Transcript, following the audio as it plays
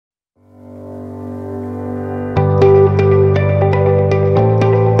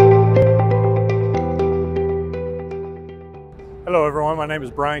my name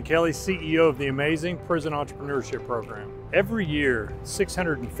is Brian Kelly, CEO of the amazing Prison Entrepreneurship Program. Every year,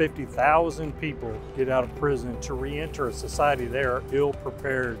 650,000 people get out of prison to re-enter a society they are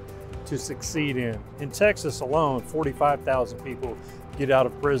ill-prepared to succeed in. In Texas alone, 45,000 people get out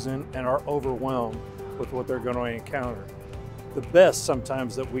of prison and are overwhelmed with what they're going to encounter. The best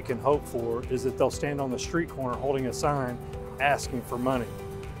sometimes that we can hope for is that they'll stand on the street corner holding a sign asking for money.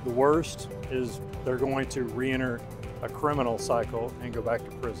 The worst is they're going to re-enter a criminal cycle and go back to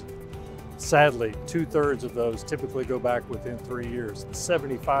prison. Sadly, 2/3 of those typically go back within 3 years,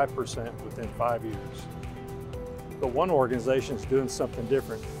 75% within 5 years. But one organization is doing something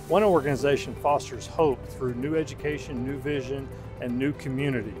different. One organization fosters hope through new education, new vision, and new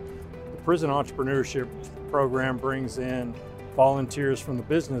community. The Prison Entrepreneurship Program brings in volunteers from the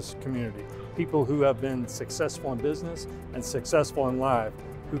business community, people who have been successful in business and successful in life,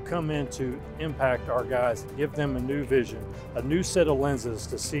 who come in to impact our guys, give them a new vision, a new set of lenses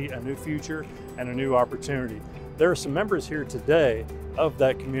to see a new future and a new opportunity. There are some members here today of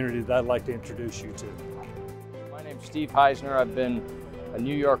that community that I'd like to introduce you to. My name's Steve Huesnner. I've been a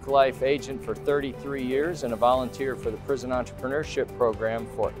New York Life agent for 33 years and a volunteer for the Prison Entrepreneurship Program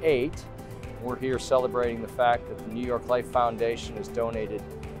for 8. We're here celebrating the fact that the New York Life Foundation has donated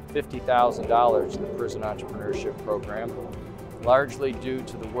 $50,000 to the Prison Entrepreneurship Program, largely due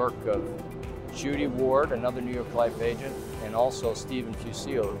to the work of Judy Ward, another New York Life agent, and also Stephen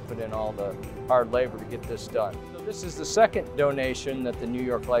Fucile, who put in all the hard labor to get this done. So this is the second donation that the New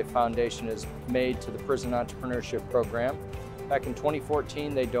York Life Foundation has made to the Prison Entrepreneurship Program. Back in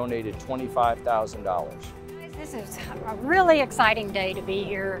 2014, they donated $25,000. This is a really exciting day to be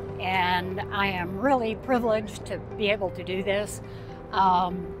here, and I am really privileged to be able to do this.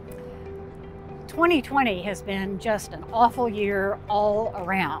 2020 has been just an awful year all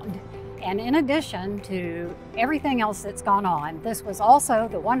around. And in addition to everything else that's gone on, this was also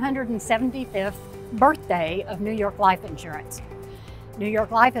the 175th birthday of New York Life Insurance. New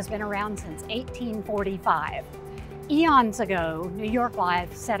York Life has been around since 1845. Eons ago, New York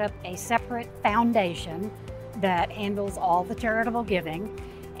Life set up a separate foundation that handles all the charitable giving.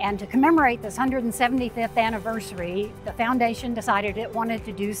 And to commemorate this 175th anniversary, the foundation decided it wanted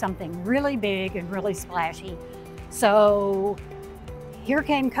to do something really big and really splashy. So here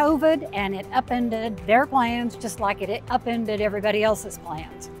came COVID, and it upended their plans just like it upended everybody else's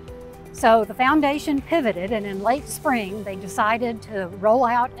plans. So the foundation pivoted, and in late spring, they decided to roll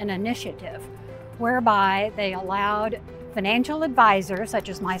out an initiative whereby they allowed financial advisors such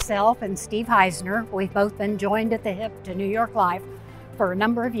as myself and Steve Huesnner, we've both been joined at the hip to New York Life for a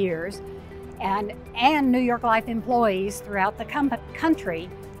number of years, and New York Life employees throughout the country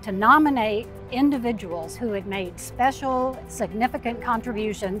to nominate individuals who had made special, significant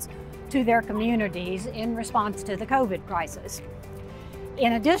contributions to their communities in response to the COVID crisis.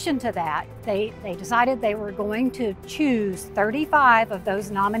 In addition to that, they decided they were going to choose 35 of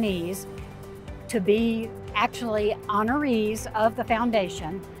those nominees to be actually honorees of the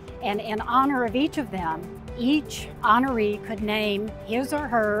foundation, and in honor of each of them, each honoree could name his or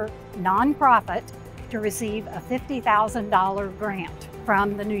her nonprofit to receive a $50,000 grant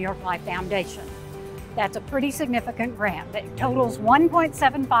from the New York Life Foundation. That's a pretty significant grant. It totals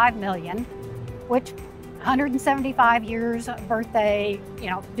 $1.75 million, which 175 years birthday,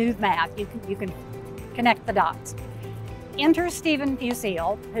 do the math. You can connect the dots. Enter Stephen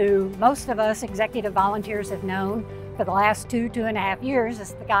Fucile, who most of us executive volunteers have known for the last 2.5 years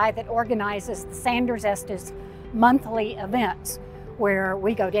as the guy that organizes the Sanders Estes monthly events, where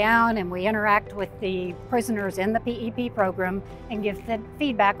we go down and we interact with the prisoners in the PEP program and give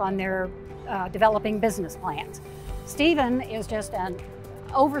feedback on their developing business plans. Stephen is just an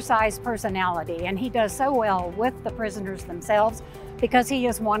oversized personality, and he does so well with the prisoners themselves because he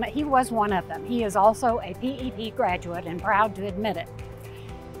was one of them. He is also a PEP graduate and proud to admit it.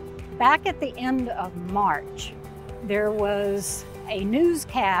 Back at the end of March, there was a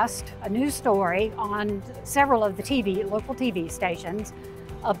newscast, a news story on several of the local TV stations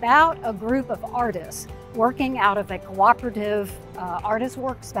about a group of artists working out of a cooperative artist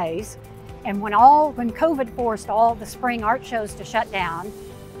workspace. And when COVID forced all the spring art shows to shut down,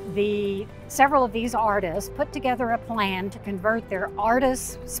 several of these artists put together a plan to convert their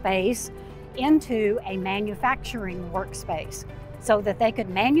artist space into a manufacturing workspace so that they could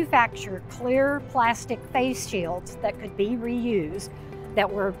manufacture clear plastic face shields that could be reused, that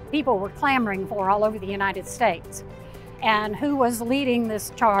people were clamoring for all over the United States. And who was leading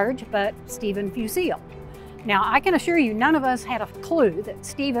this charge but Stephen Fucile? Now, I can assure you, none of us had a clue that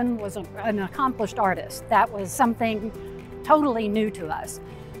Stephen was an accomplished artist. That was something totally new to us.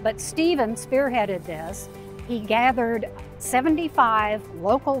 But Stephen spearheaded this. He gathered 75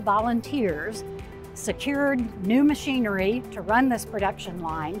 local volunteers secured new machinery to run this production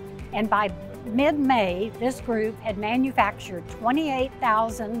line, and by mid-May, this group had manufactured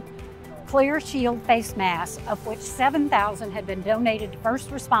 28,000 clear shield face masks, of which 7,000 had been donated to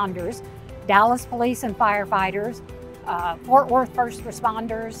first responders, Dallas police and firefighters, Fort Worth first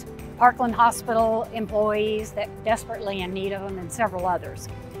responders, Parkland Hospital employees that desperately in need of them, and several others.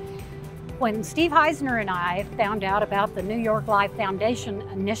 When Steve Huesnner and I found out about the New York Life Foundation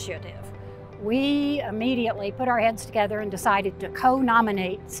initiative, we immediately put our heads together and decided to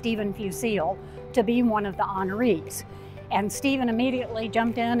co-nominate Stephen Fucile to be one of the honorees. And Stephen immediately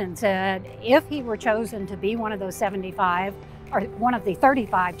jumped in and said if he were chosen to be one of those 75, or one of the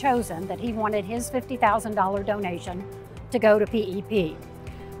 35 chosen, that he wanted his $50,000 donation to go to PEP.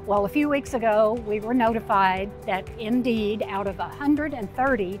 Well, a few weeks ago, we were notified that indeed, out of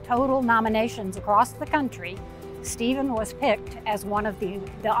 130 total nominations across the country, Stephen was picked as one of the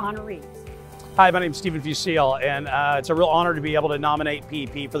honorees. Hi, my name is Stephen Fucile, and it's a real honor to be able to nominate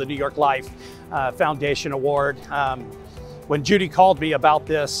PEP for the New York Life Foundation Award. When Judy called me about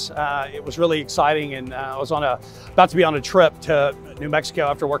this, it was really exciting, and I was about to be on a trip to New Mexico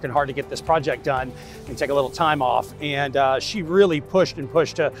after working hard to get this project done and take a little time off. And she really pushed and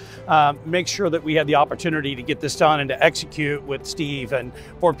pushed to make sure that we had the opportunity to get this done and to execute with Steve and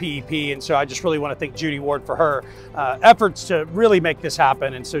for PEP. And so I just really want to thank Judy Ward for her efforts to really make this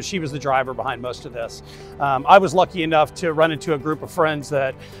happen. And so she was the driver behind most of this. I was lucky enough to run into a group of friends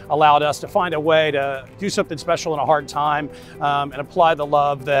that allowed us to find a way to do something special in a hard time and apply the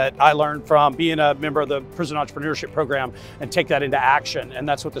love that I learned from being a member of the Prison Entrepreneurship Program and take that into action. And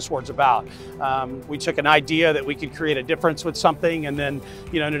that's what this award's about. We took an idea that we could create a difference with something, and then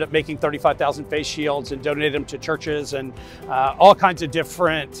ended up making 35,000 face shields and donated them to churches and all kinds of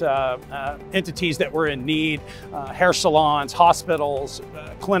different entities that were in need, hair salons, hospitals,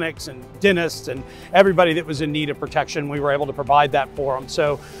 clinics, and dentists, and everybody that was in need of protection. We were able to provide that for them.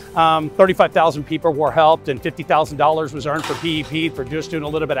 So 35,000 people were helped, and $50,000 was earned for PEP for just doing a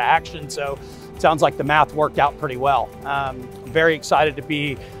little bit of action. So it sounds like the math worked out pretty well. Very excited to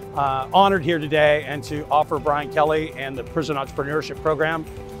be honored here today and to offer Brian Kelly and the Prison Entrepreneurship Program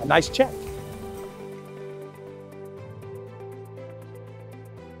a nice check.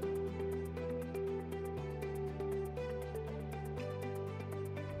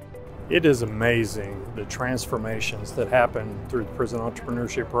 It is amazing the transformations that happen through the Prison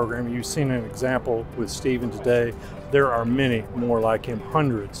Entrepreneurship Program. You've seen an example with Stephen today. There are many more like him,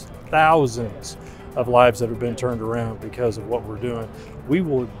 hundreds, thousands of lives that have been turned around because of what we're doing. We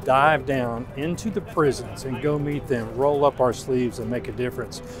will dive down into the prisons and go meet them, roll up our sleeves and make a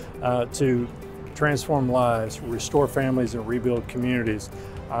difference to transform lives, restore families, and rebuild communities.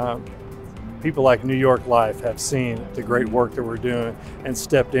 People like New York Life have seen the great work that we're doing and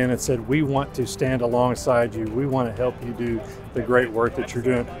stepped in and said, we want to stand alongside you. We want to help you do the great work that you're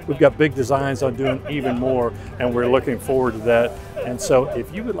doing. We've got big designs on doing even more, and we're looking forward to that. And so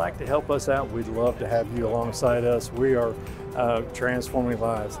if you would like to help us out, we'd love to have you alongside us. We are transforming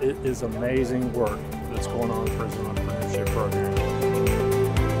lives. It is amazing work that's going on in the Prison Entrepreneurship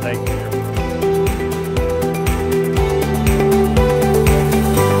Program. Thank you.